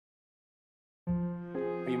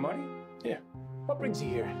Are you Marty? Yeah. What brings you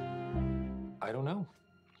here? I don't know.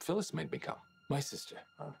 Phyllis made me come. My sister.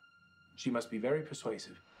 Huh. She must be very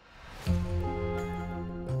persuasive.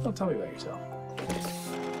 Well, tell me about yourself.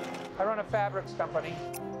 I run a fabrics company.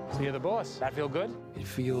 So you're the boss. That feel good? It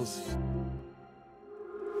feels...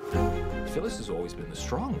 Phyllis has always been the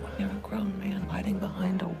strong one. You're a grown man hiding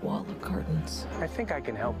behind a wall of curtains. I think I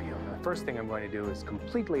can help you. The first thing I'm going to do is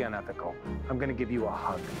completely unethical. I'm going to give you a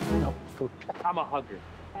hug. No, I'm a hugger.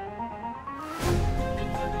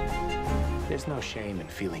 There's no shame in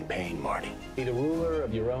feeling pain, Marty. Be the ruler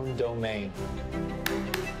of your own domain.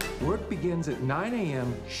 Work begins at 9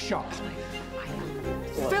 a.m. sharp.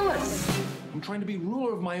 Phyllis! I'm trying to be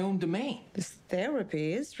ruler of my own domain. This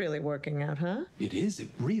therapy is really working out, huh? It is. It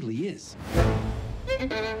really is.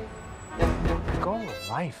 The goal of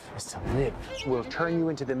life is to live. Will turn you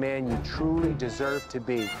into the man you truly deserve to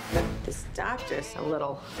be. This doctor's a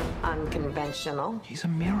little unconventional. He's a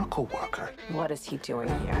miracle worker. What is he doing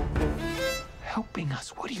here? Helping us.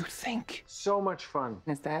 What do you think? So much fun.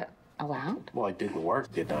 Is that allowed? Well, I did the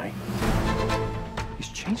work, didn't I? He's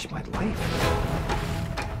changed my life.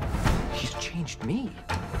 He's changed me.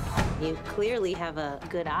 You clearly have a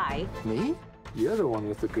good eye. Me? You're the one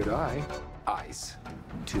with the good eye. Eyes.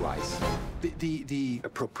 2 eyes. The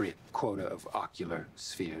appropriate quota of ocular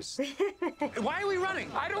spheres. Why are we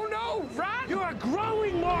running? I don't know. Run! You are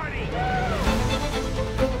growing, Marty!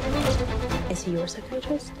 Is he your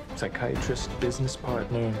psychiatrist? Psychiatrist, business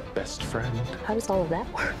partner, best friend. How does all of that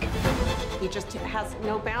work? He just has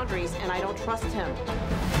no boundaries, and I don't trust him.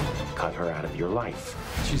 Cut her out of your life.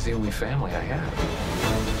 She's the only family I have.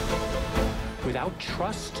 Without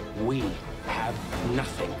trust, we have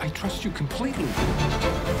nothing. I trust you completely.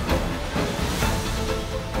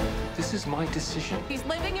 This is my decision. He's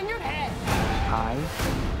living in your head. I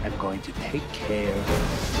am going to take care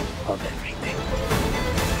of everything.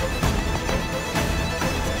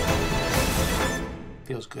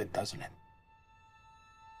 Feels good, doesn't it?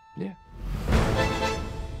 Yeah.